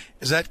level.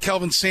 Is that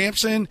Kelvin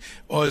Sampson,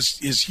 or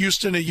is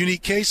Houston a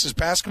unique case? Is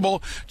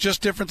basketball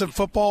just different than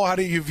football? How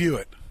do you view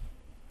it?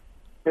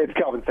 It's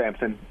Kelvin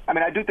Sampson. I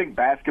mean, I do think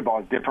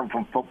basketball is different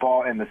from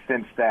football in the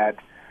sense that,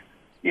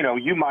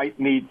 you might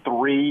need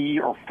 3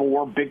 or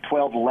 4 Big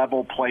 12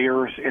 level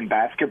players in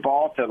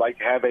basketball to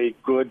have a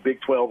good Big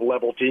 12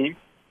 level team.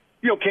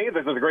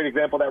 Kansas is a great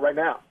example of that right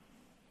now.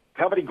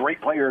 How many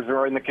great players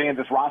are in the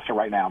Kansas roster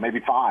right now? Maybe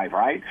 5,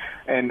 right?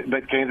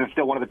 But Kansas is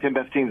still one of the 10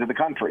 best teams in the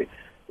country.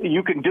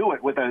 You can do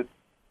it with a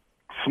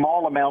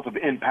small amount of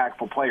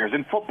impactful players.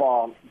 In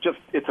football,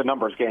 it's a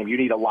numbers game. You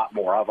need a lot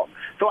more of them.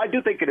 So I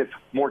do think it is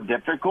more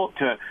difficult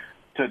to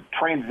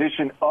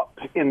transition up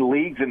in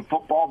leagues in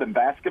football than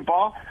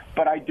basketball,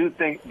 but I do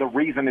think the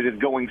reason it is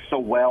going so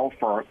well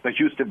for the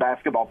Houston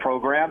basketball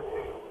program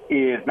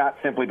is not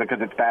simply because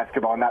it's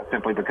basketball, not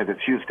simply because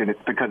it's Houston,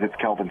 it's because it's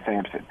Kelvin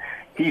Sampson.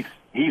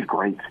 He's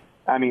great.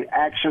 I mean,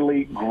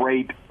 actually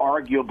great,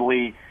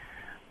 arguably,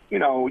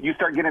 you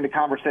start getting into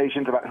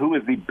conversations about who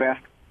is the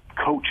best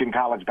coach in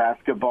college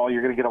basketball,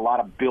 you're going to get a lot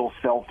of Bill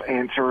Self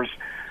answers.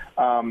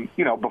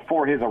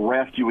 Before his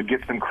arrest, you would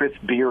get some Chris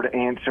Beard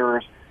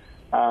answers.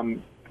 A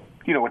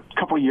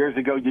couple of years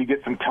ago, you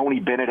get some Tony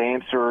Bennett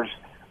answers.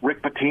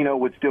 Rick Pitino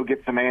would still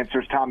get some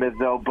answers, Tom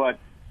Izzo. But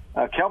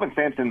Kelvin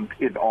Sampson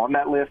is on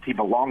that list. He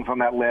belongs on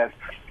that list.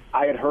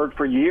 I had heard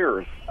for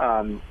years,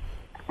 as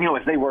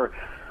they were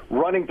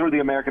running through the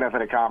American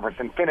Athletic Conference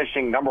and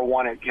finishing number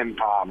one at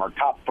KenPom or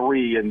top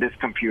 3 in this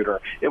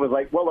computer, it was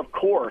like, well, of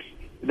course,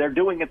 they're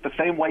doing it the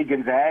same way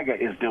Gonzaga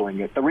is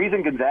doing it. The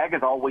reason Gonzaga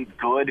is always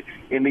good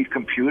in these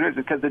computers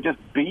is because they're just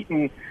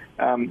beating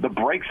the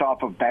brakes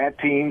off of bad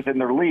teams in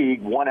their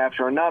league one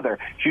after another.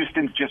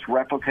 Houston's just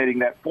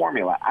replicating that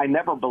formula. I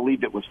never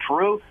believed it was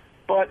true,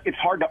 but it's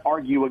hard to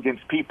argue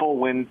against people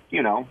when,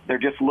 they're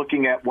just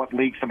looking at what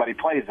league somebody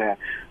plays in.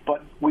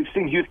 But we've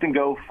seen Houston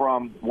go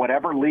from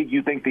whatever league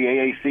you think the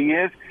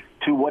AAC is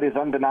to what is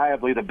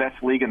undeniably the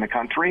best league in the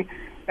country,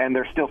 and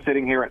they're still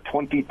sitting here at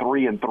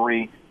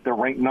 23-3. They're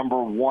ranked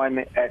number 1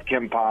 at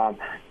KenPom.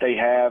 They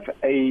have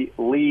a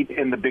lead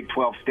in the Big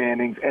 12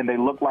 standings, and they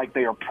look like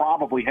they are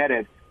probably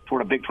headed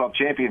toward a Big 12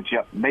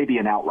 championship, maybe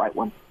an outright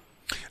one.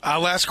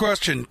 Last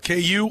question.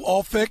 KU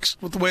all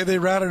fixed with the way they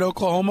routed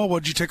Oklahoma?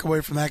 What did you take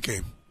away from that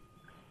game?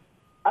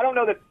 I don't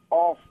know that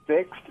all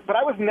fixed, but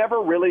I was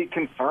never really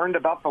concerned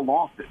about the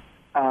losses.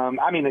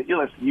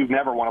 You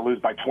never want to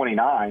lose by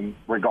 29,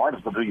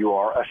 regardless of who you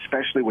are,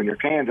 especially when you're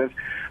Kansas.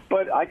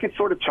 But I could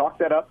sort of chalk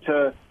that up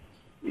to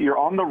you're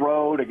on the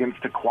road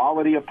against a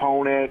quality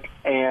opponent,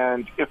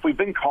 and if we've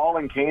been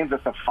calling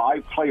Kansas a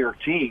 5-player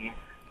team,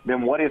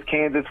 then what is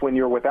Kansas when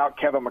you're without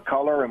Kevin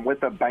McCullough and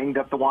with a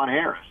banged-up DeJuan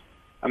Harris?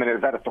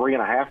 Is that a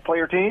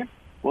 3.5-player team?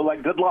 Well,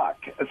 good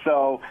luck.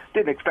 So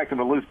didn't expect them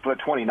to lose by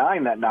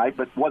 29 that night,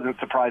 but wasn't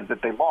surprised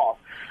that they lost.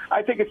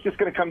 I think it's just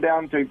going to come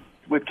down to,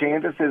 with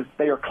Kansas, is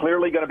they are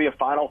clearly going to be a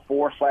Final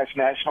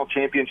Four/national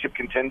championship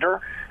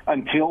contender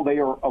until they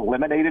are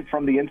eliminated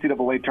from the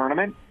NCAA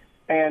tournament.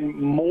 And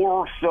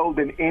more so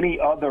than any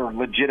other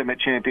legitimate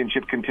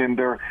championship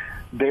contender,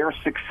 their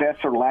success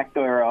or lack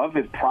thereof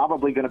is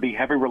probably going to be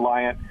heavily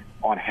reliant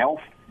on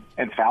health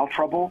and foul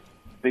trouble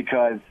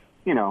because,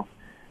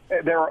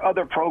 there are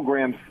other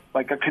programs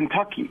like a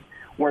Kentucky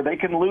where they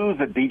can lose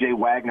a DJ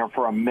Wagner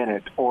for a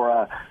minute or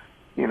a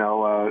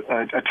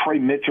Trey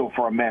Mitchell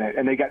for a minute,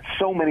 and they got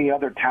so many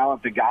other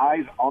talented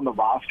guys on the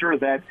roster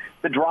that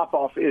the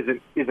drop-off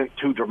isn't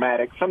too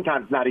dramatic,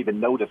 sometimes not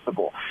even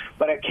noticeable.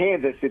 But at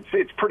Kansas,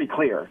 it's pretty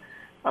clear.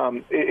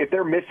 If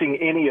they're missing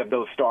any of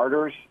those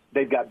starters,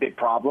 they've got big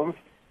problems,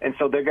 and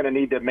so they're going to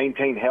need to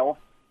maintain health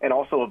and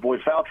also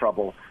avoid foul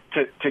trouble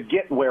to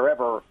get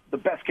wherever the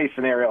best-case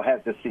scenario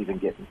has this season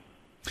getting.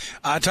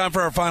 Time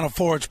for our Final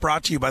Four. It's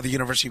brought to you by the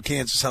University of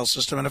Kansas Health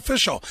System, an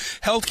official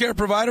healthcare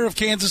provider of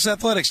Kansas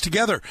Athletics.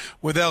 Together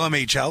with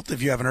LMH Health,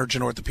 if you have an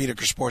urgent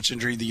orthopedic or sports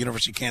injury, the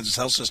University of Kansas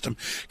Health System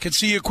can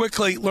see you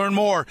quickly. Learn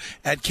more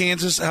at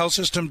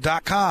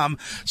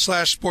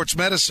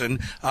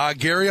kansashealthsystem.com/sportsmedicine.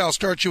 Gary, I'll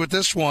start you with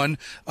this one.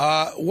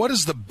 What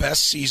is the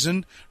best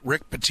season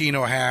Rick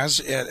Pitino has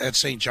at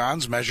St.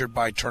 John's measured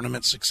by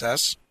tournament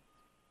success?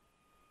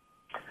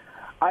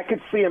 I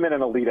could see him in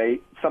an Elite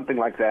Eight, something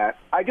like that.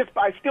 I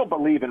still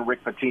believe in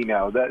Rick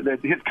Pitino.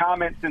 His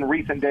comments in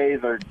recent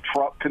days are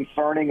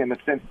concerning in the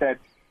sense that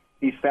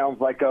he sounds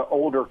like an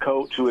older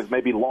coach who has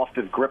maybe lost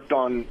his grip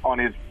on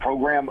his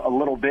program a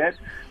little bit,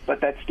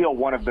 but that's still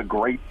one of the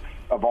greats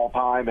of all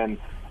time. And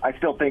I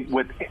still think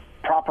with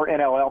proper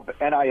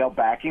NIL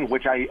backing,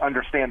 which I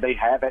understand they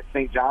have at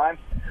St. John's,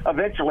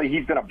 eventually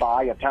he's going to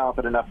buy a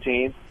talented enough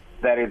team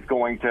that is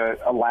going to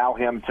allow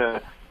him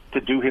to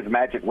do his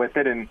magic with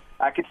it. And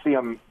I could see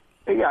him,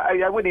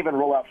 I wouldn't even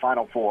rule out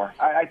Final Four.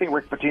 I think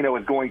Rick Pitino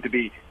is going to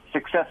be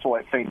successful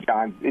at St.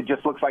 John's. It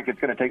just looks like it's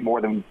going to take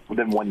more than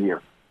 1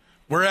 year.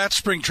 We're at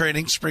spring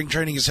training. Spring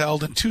training is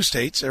held in 2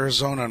 states,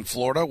 Arizona and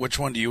Florida. Which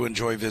one do you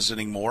enjoy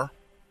visiting more?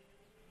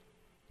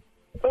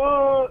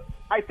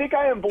 I think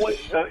I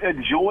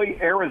enjoy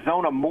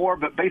Arizona more,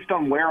 but based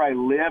on where I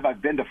live,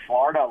 I've been to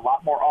Florida a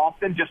lot more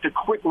often. Just a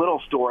quick little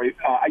story.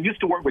 I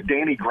used to work with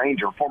Danny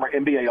Granger, former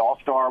NBA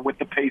All-Star with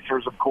the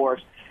Pacers, of course.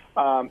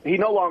 He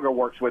no longer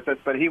works with us,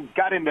 but he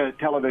got into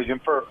television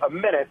for a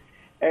minute.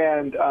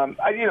 And,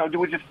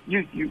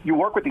 you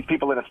work with these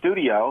people in a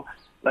studio.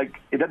 Like,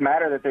 it doesn't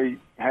matter that they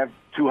have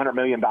 $200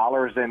 million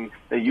and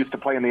they used to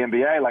play in the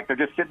NBA. Like, they're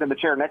just sitting in the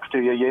chair next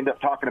to you. You end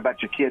up talking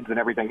about your kids and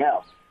everything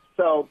else.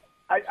 So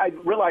I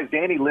realized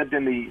Danny lived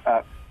in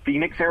the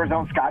Phoenix,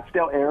 Arizona,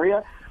 Scottsdale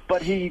area,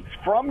 but he's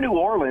from New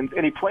Orleans,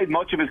 and he played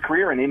much of his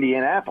career in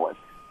Indianapolis.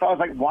 So I was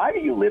like, why do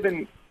you live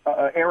in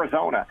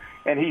Arizona?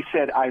 And he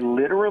said, I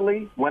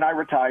literally, when I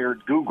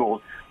retired,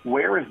 Googled,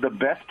 where is the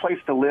best place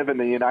to live in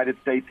the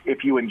United States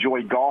if you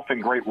enjoy golf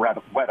and great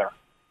weather?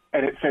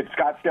 And it said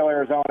Scottsdale,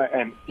 Arizona,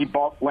 and he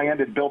bought land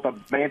and built a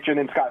mansion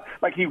in Scott.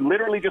 Like, he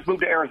literally just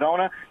moved to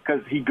Arizona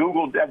because he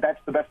Googled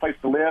that's the best place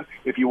to live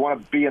if you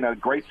want to be in a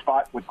great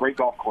spot with great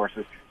golf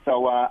courses.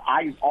 So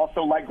I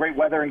also like great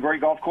weather and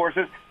great golf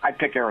courses. I'd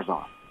pick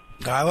Arizona.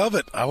 I love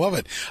it.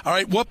 All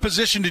right, what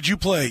position did you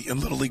play in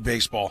Little League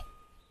Baseball?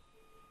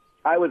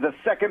 I was a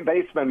second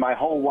baseman my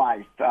whole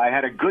life. I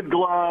had a good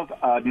glove,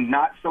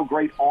 not so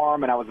great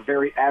arm, and I was a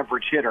very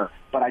average hitter.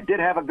 But I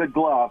did have a good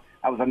glove.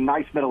 I was a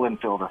nice middle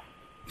infielder.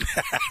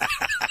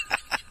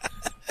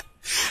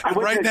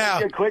 Right now.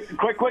 Quick.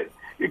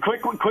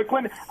 Quick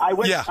one. I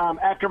went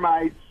after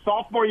my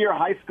sophomore year of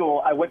high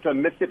school. I went to a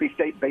Mississippi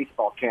State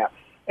baseball camp,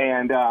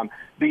 and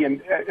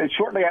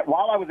shortly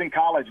while I was in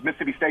college,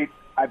 Mississippi State,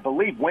 I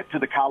believe, went to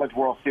the College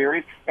World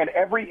Series, and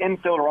every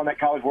infielder on that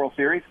College World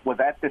Series was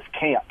at this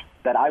camp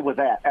that I was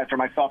at after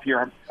my sophomore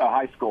year of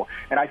high school,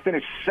 and I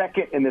finished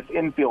second in this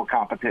infield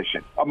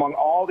competition among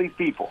all these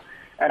people.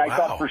 And I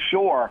thought for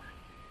sure,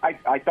 I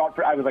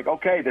was like,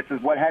 okay, this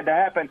is what had to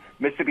happen.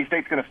 Mississippi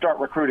State's going to start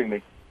recruiting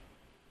me.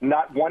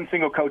 Not one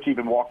single coach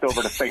even walked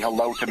over to say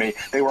hello to me.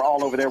 They were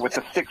all over there with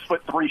the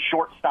 6'3"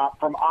 shortstop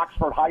from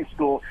Oxford High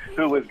School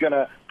who was going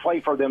to play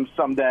for them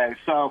someday.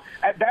 So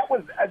that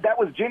was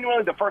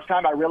genuinely the first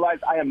time I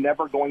realized I am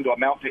never going to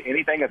amount to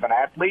anything as an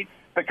athlete,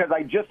 because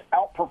I just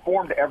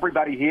outperformed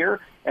everybody here,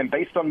 and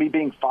based on me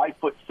being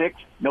 5'6",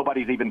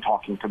 nobody's even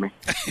talking to me.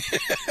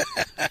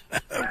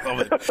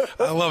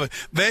 I love it.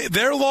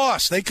 They're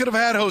lost. They could have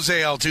had Jose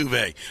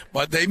Altuve,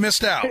 but they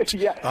missed out.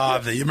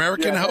 The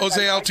American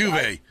Jose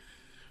Altuve.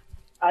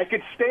 I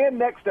could stand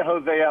next to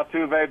Jose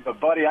Altuve, but,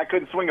 buddy, I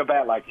couldn't swing a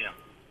bat like him.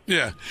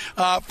 Yeah.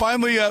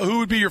 Finally, who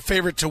would be your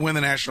favorite to win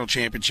the national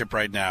championship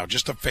right now?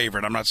 Just a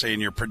favorite. I'm not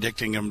saying you're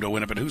predicting them to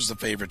win it, but who's the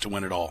favorite to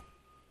win it all?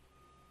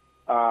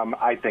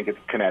 I think it's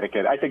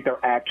Connecticut. I think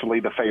they're actually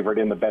the favorite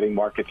in the betting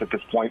markets at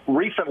this point.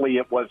 Recently,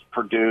 it was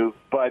Purdue,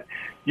 but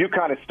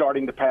UConn is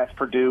starting to pass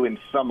Purdue in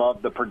some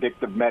of the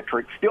predictive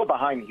metrics, still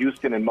behind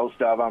Houston in most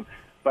of them.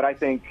 But I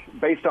think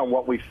based on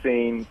what we've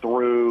seen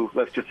through,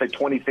 let's just say,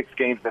 26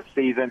 games this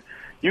season,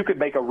 you could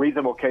make a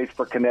reasonable case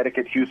for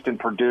Connecticut, Houston,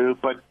 Purdue.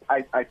 But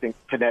I think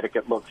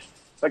Connecticut looks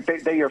like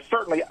they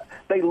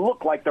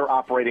look like they're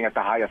operating at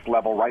the highest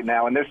level right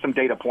now, and there's some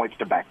data points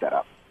to back that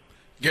up.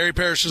 Gary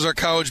Parrish is our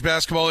college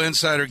basketball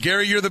insider.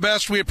 Gary, you're the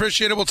best. We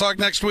appreciate it. We'll talk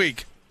next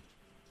week.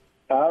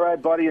 All right,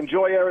 buddy.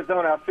 Enjoy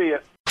Arizona. I'll see you.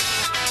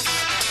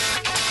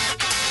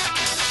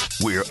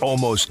 We're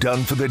almost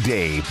done for the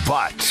day,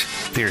 but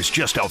there's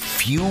just a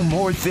few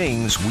more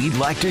things we'd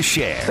like to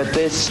share. But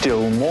there's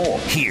still more.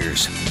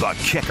 Here's the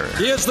kicker.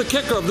 Here's the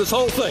kicker of this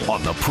whole thing.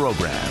 On the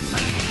program.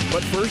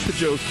 But first, the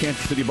Joe's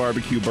Kansas City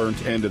Barbecue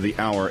burnt end of the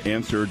hour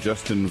answer.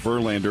 Justin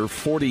Verlander,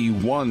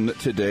 41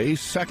 today,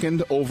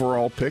 second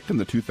overall pick in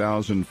the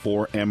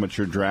 2004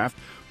 amateur draft.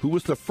 Who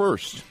was the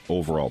first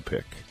overall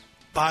pick?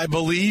 I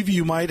believe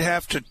you might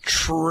have to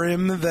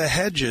trim the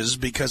hedges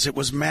because it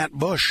was Matt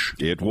Bush.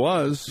 It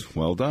was.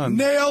 Well done.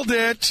 Nailed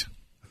it.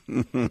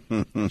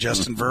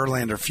 Justin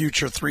Verlander,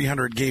 future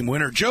 300-game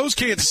winner. Joe's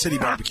Kansas City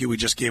Barbecue we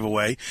just gave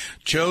away.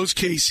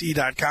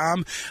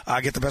 Joe'sKC.com.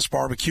 Get the best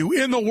barbecue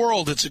in the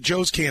world. It's at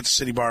Joe's Kansas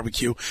City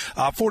Barbecue.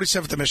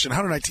 47th and Mission,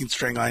 119th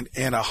String Line,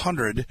 and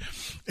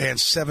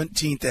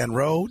 117th and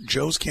Row.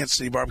 Joe's Kansas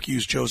City Barbecue.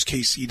 Use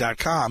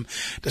Joe'sKC.com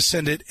to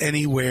send it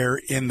anywhere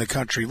in the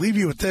country. Leave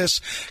you with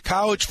this.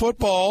 College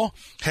football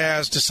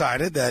has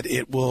decided that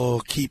it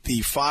will keep the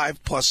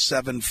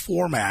 5+7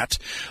 format,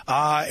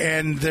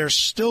 and they're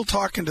still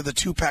talking to the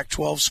two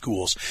Pac-12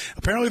 schools.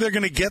 Apparently they're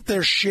going to get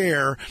their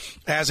share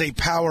as a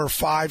Power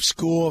 5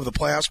 school of the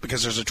playoffs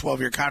because there's a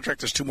 12-year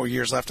contract. There's 2 more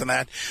years left in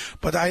that.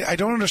 But I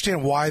don't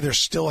understand why they're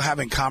still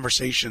having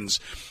conversations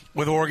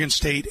with Oregon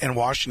State and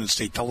Washington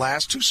State, the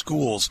last 2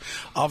 schools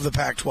of the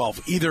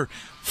Pac-12. Either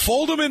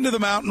fold them into the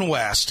Mountain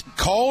West,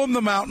 call them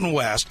the Mountain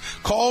West,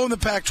 call them the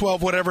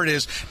Pac-12, whatever it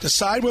is,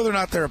 decide whether or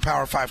not they're a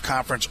Power 5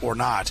 conference or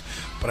not.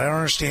 But I don't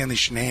understand the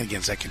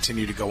shenanigans that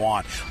continue to go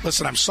on.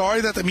 Listen, I'm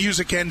sorry that the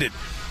music ended,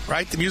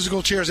 right? The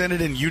musical chairs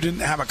ended and you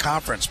didn't have a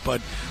conference. But,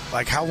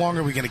 like, how long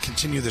are we going to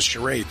continue this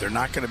charade? They're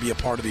not going to be a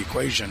part of the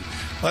equation.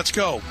 Let's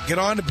go. Get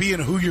on to being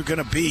who you're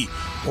going to be,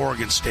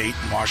 Oregon State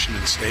and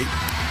Washington State.